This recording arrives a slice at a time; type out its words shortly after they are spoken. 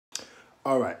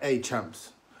All right, hey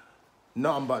champs,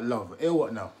 nothing but love. Hear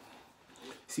what now?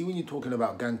 See, when you're talking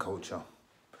about gang culture,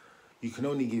 you can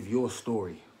only give your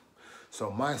story.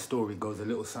 So my story goes a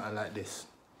little something like this.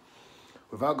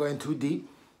 Without going too deep,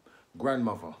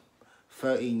 grandmother,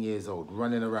 13 years old,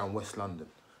 running around West London,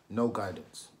 no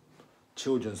guidance.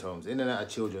 Children's homes, in and out of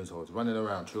children's homes, running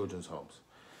around children's homes.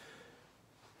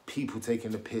 People taking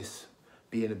the piss,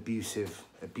 being abusive,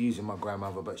 abusing my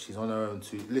grandmother, but she's on her own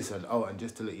too. Listen, oh, and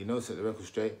just to let you know, set the record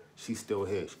straight, she's still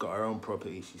here. She's got her own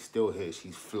property, she's still here,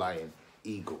 she's flying,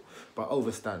 eagle. But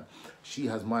overstand, she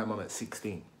has my mum at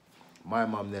 16. My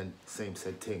mum then, same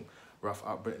said thing. Rough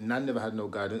upbringing. Nan never had no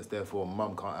guidance, therefore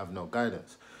mum can't have no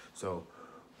guidance. So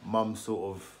mum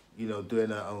sort of, you know,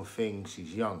 doing her own thing.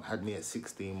 She's young, had me at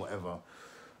 16, whatever.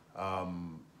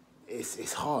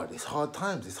 It's hard. It's hard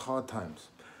times.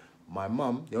 My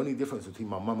mum, the only difference between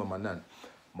my mum and my nan,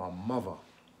 my mother,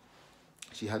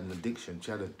 she had an addiction.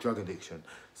 She had a drug addiction.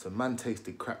 So man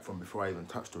tasted crack from before I even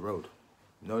touched the road.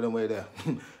 No, don't wait there.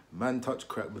 Man touched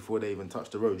crack before they even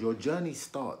touched the road. Your journey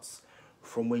starts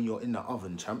from when you're in the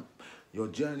oven, champ. Your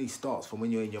journey starts from when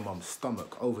you're in your mum's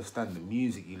stomach. Overstand the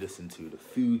music you listen to, the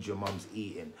food your mum's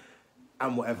eating,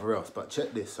 and whatever else. But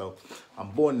check this. So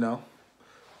I'm born now.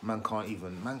 Man can't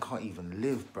even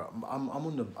live, bro. I'm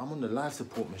on the life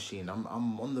support machine. I'm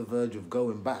on the verge of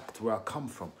going back to where I come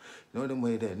from. You know them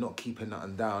way there, not keeping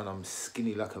nothing down. I'm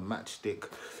skinny like a matchstick,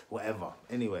 whatever.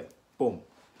 Anyway, boom.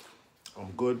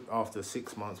 I'm good after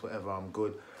 6 months, whatever, I'm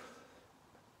good.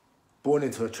 Born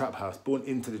into a trap house, born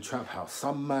into the trap house.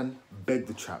 Some man begged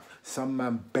the trap, some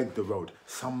man begged the road,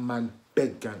 some man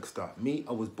begged gangster. Me,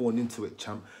 I was born into it,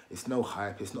 champ. It's no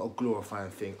hype, it's not a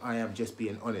glorifying thing. I am just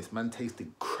being honest. Man tasted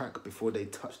crack before they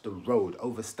touched the road.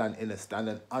 Overstand, understand,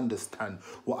 and understand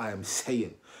what I am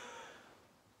saying.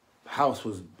 House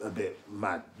was a bit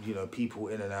mad, you know, people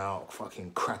in and out,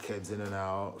 fucking crackheads in and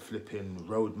out, flipping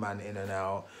roadman in and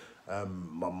out.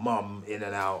 My mum in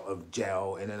and out of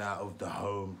jail, in and out of the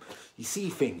home. You see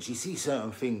things, you see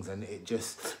certain things, and it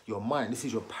just, your mind, this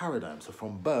is your paradigm. So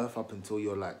from birth up until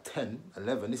you're like 10,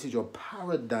 11, this is your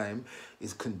paradigm,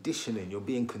 is conditioning. You're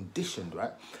being conditioned,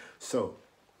 right? So,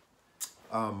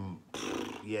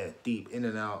 yeah, deep in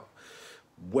and out.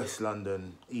 West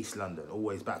London, East London,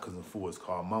 always backwards and forwards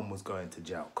car. Mum was going to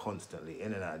jail constantly,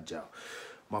 in and out of jail.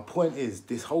 My point is,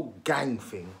 this whole gang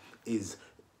thing is,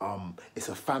 it's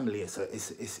a family.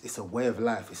 It's a way of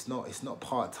life. It's not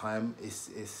part time.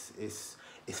 It's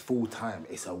full time.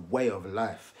 It's a way of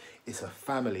life. It's a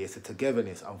family. It's a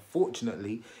togetherness.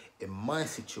 Unfortunately, in my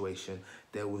situation,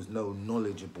 there was no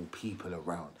knowledgeable people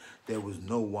around. There was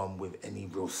no one with any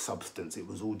real substance. It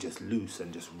was all just loose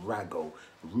and just raggo,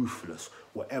 ruthless.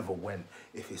 Whatever went.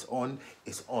 If it's on,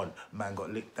 it's on. Man got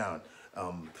licked down.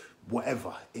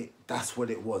 Whatever, that's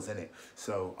what it was, innit?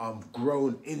 So I've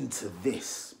grown into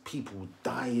this. People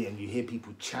dying, you hear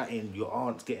people chatting, your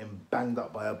aunt's getting banged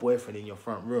up by her boyfriend in your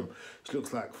front room. She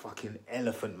looks like fucking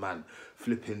Elephant Man,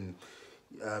 flipping,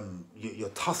 you're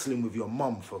tussling with your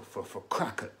mum for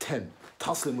crack at 10.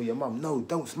 Tussling with your mum, no,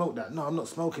 don't smoke that, no, I'm not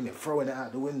smoking it, throwing it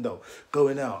out the window,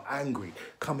 going out, angry,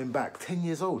 coming back, 10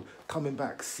 years old, coming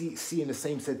back, seeing the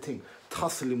same said thing,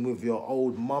 tussling with your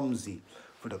old mumsy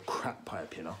for the crack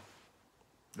pipe, you know?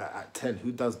 Like at 10,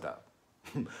 who does that?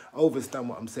 Overstand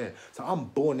what I'm saying. So I'm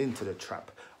born into the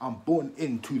trap. I'm born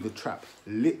into the trap,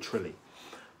 literally.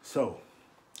 So,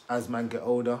 as man get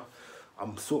older,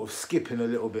 I'm sort of skipping a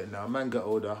little bit now. Man get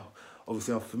older.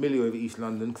 Obviously, I'm familiar with East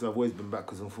London because I've always been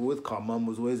backwards and forwards. Car mum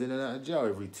was always in and out of jail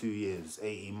every 2 years,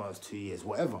 18 months, 2 years,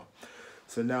 whatever.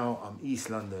 So now I'm East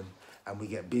London. And we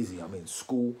get busy. I'm in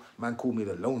school. Man called me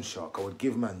the loan shark. I would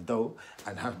give man dough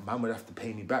and man would have to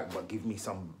pay me back, but give me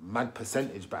some mad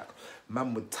percentage back.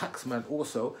 Man would tax man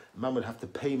also. Man would have to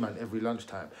pay man every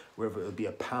lunchtime, whether it would be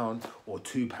 £1 or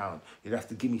 £2. You'd have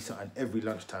to give me something every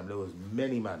lunchtime. There was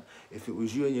many man. If it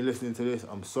was you and you're listening to this,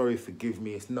 I'm sorry, forgive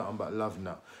me. It's nothing but love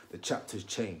now. The chapters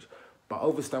change. But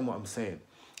understand what I'm saying.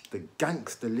 The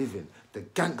gangster living, the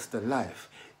gangster life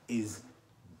is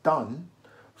done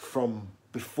from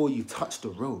before you touch the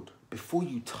road, before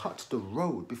you touch the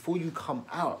road, before you come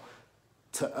out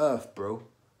to earth, bro.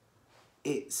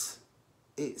 You're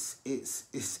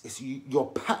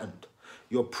patterned,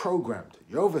 you're programmed,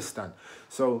 you understand?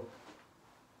 So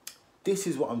this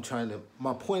is what I'm trying to,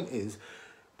 my point is,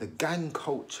 the gang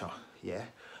culture, yeah,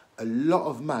 a lot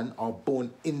of men are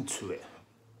born into it.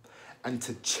 And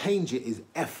to change it is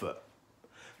effort.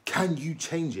 Can you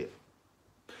change it?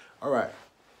 All right.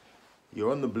 You're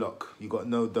on the block, you got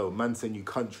no dough. Man send you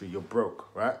country, you're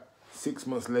broke, right? 6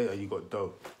 months later, you got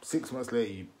dough. 6 months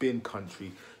later, you've been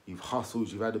country, you've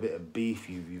hustled, you've had a bit of beef,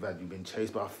 you've been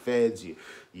chased by feds,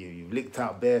 you've licked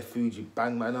out bare food, you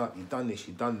bang man up, you've done this,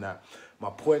 you've done that. My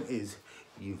point is,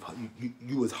 you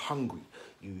was hungry,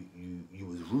 you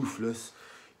was ruthless,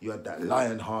 you had that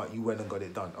lion heart, you went and got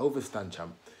it done. Overstand,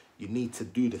 champ. You need to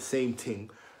do the same thing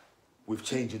with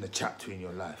changing a chapter in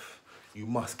your life. You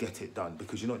must get it done,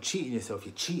 because you're not cheating yourself,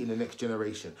 you're cheating the next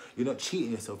generation. You're not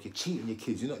cheating yourself, you're cheating your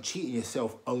kids. You're not cheating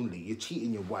yourself only, you're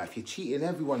cheating your wife, you're cheating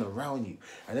everyone around you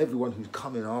and everyone who's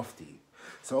coming after you.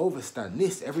 So overstand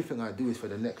this, everything I do is for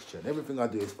the next gen, everything I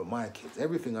do is for my kids,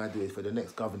 everything I do is for the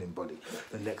next governing body,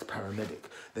 the next paramedic,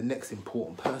 the next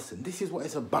important person. This is what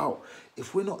it's about.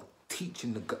 If we're not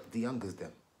teaching the youngers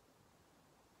them,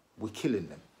 we're killing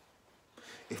them.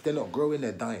 If they're not growing,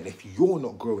 they're dying. If you're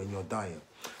not growing, you're dying.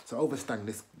 So overstand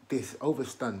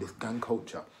this gang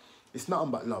culture. It's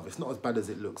nothing but love. It's not as bad as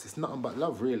it looks. It's nothing but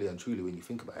love, really and truly, when you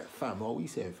think about it. Fam, what are you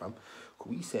saying, fam?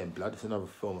 What are you saying, blood? It's another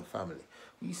form of family.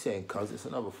 What are you saying, cuz? It's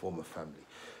another form of family.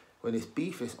 When it's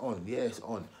beef, it's on. Yeah, it's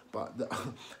on. But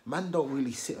man don't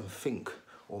really sit and think.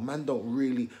 Or man don't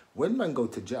really... When man go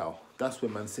to jail, that's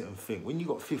when man sit and think. When you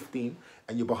got 15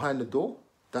 and you're behind the door,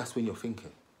 that's when you're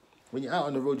thinking. When you're out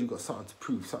on the road, you got something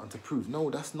to prove. No,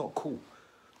 that's not cool.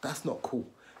 That's not cool.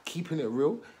 Keeping it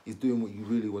real is doing what you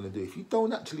really want to do. If you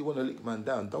don't actually want to lick man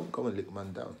down, don't go and lick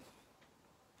man down.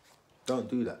 Don't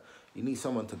do that. You need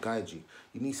someone to guide you.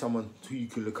 You need someone who you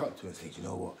can look up to and say, do you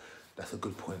know what? That's a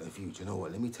good point of view. Do you know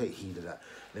what? Let me take heed of that.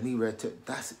 Let me read it.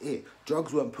 That's it.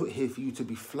 Drugs weren't put here for you to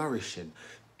be flourishing.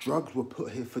 Drugs were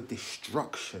put here for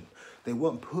destruction. They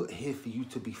weren't put here for you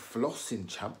to be flossing,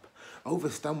 champ.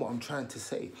 Overstand what I'm trying to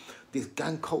say. This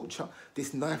gang culture,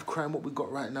 this knife crime, what we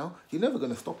got right now, you're never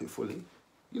going to stop it fully.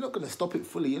 You're not going to stop it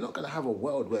fully. You're not going to have a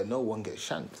world where no one gets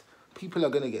shanked. People are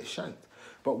going to get shanked.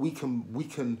 But we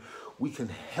can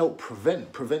help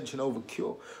prevent. Prevention over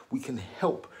cure. We can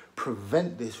help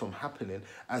prevent this from happening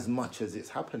as much as it's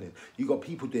happening. You got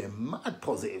people doing mad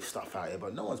positive stuff out here,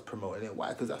 but no one's promoting it. Why?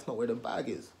 Because that's not where the bag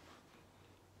is.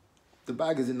 The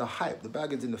bag is in the hype. The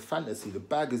bag is in the fantasy. The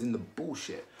bag is in the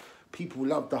bullshit. People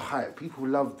love the hype. People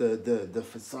love the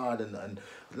facade and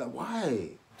like,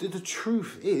 why? The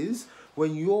truth is,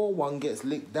 when your one gets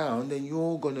licked down, then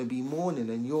you're going to be mourning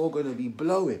and you're going to be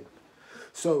blowing.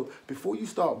 So before you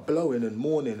start blowing and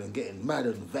mourning and getting mad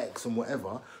and vexed and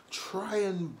whatever, try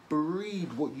and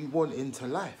breed what you want into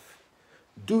life.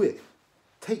 Do it.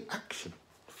 Take action.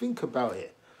 Think about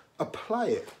it. Apply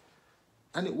it.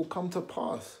 And it will come to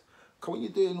pass. Because when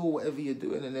you're doing all whatever you're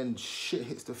doing and then shit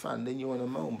hits the fan, then you're on a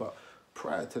moan. But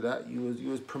prior to that, you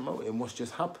was promoting what's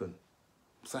just happened.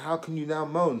 So how can you now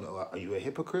moan? Are you a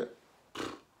hypocrite?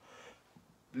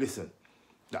 Listen,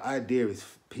 the idea is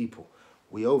people.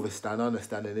 We overstand,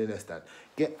 understand, and understand.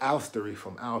 Get our story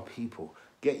from our people.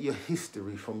 Get your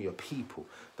history from your people.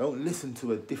 Don't listen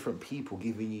to a different people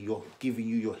giving you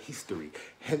your history.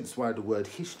 Hence why the word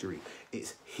history.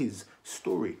 It's his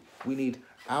story. We need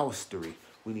our story.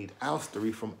 We need our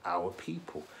story from our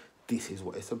people. This is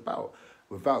what it's about.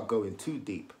 Without going too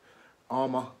deep,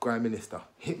 Armour Grime Minister,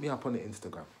 hit me up on the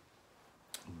Instagram.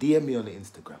 DM me on the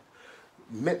Instagram.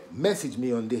 Message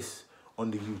me on this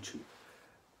on the YouTube.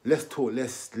 Let's talk,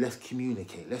 let's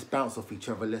communicate, let's bounce off each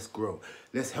other, let's grow.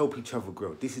 Let's help each other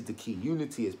grow. This is the key.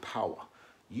 Unity is power.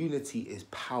 Unity is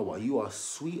power. You are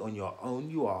sweet on your own,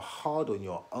 you are hard on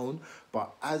your own,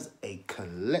 but as a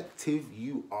collective,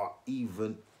 you are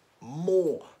even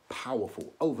more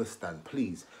powerful. Overstand,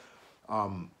 please.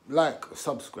 Like,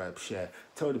 subscribe, share,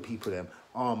 tell the people them,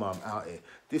 I'm out here.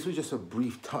 This was just a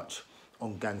brief touch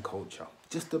on gang culture.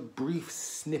 Just a brief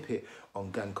snippet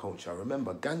on gang culture.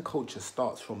 Remember, gang culture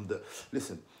starts from the...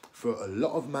 Listen, for a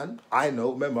lot of man, I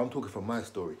know, remember, I'm talking from my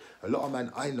story. A lot of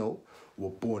man I know were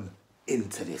born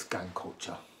into this gang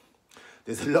culture.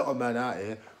 There's a lot of men out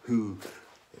here who,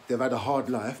 they've had a hard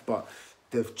life, but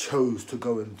they've chose to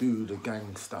go and do the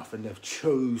gang stuff, and they've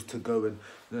chose to go and...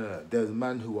 No. There's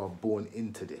men who are born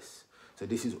into this. So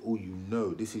this is all you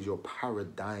know. This is your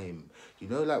paradigm. You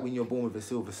know, like when you're born with a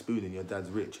silver spoon and your dad's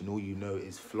rich and all you know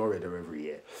is Florida every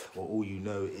year. Or all you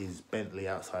know is Bentley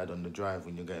outside on the drive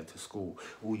when you're going to school.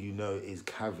 All you know is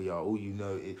caviar. All you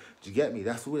know is... Do you get me?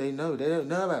 That's all they know. They don't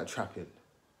know about trapping.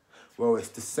 Well, it's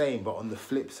the same, but on the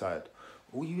flip side.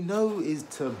 All you know is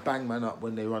to bang man up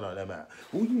when they run out of their mat.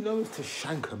 All you know is to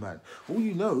shank a man. All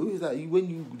you know is that when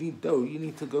you need dough, you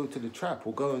need to go to the trap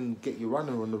or go and get your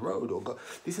runner on the road. Or go.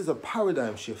 This is a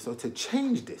paradigm shift. So to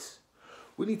change this,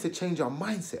 we need to change our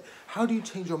mindset. How do you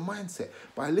change your mindset?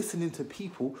 By listening to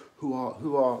people who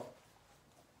are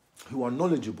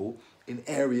knowledgeable in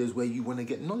areas where you want to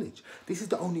get knowledge. This is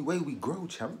the only way we grow,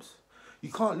 champs. You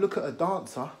can't look at a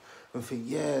dancer and think,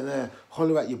 yeah,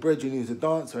 holler at your brethren who's a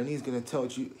dancer and he's gonna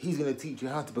teach you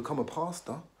how to become a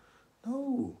pastor.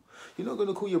 No. You're not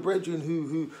gonna call your brethren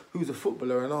who's a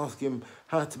footballer and ask him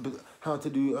how to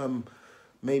do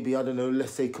maybe, I don't know,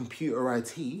 let's say computer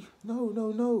IT.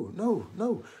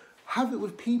 No. Have it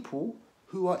with people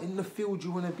who are in the field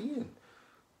you want to be in.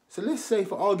 So let's say,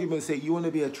 for argument's sake, you want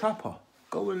to be a trapper.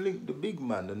 Go and link the big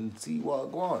man and see what I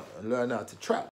want and learn how to trap.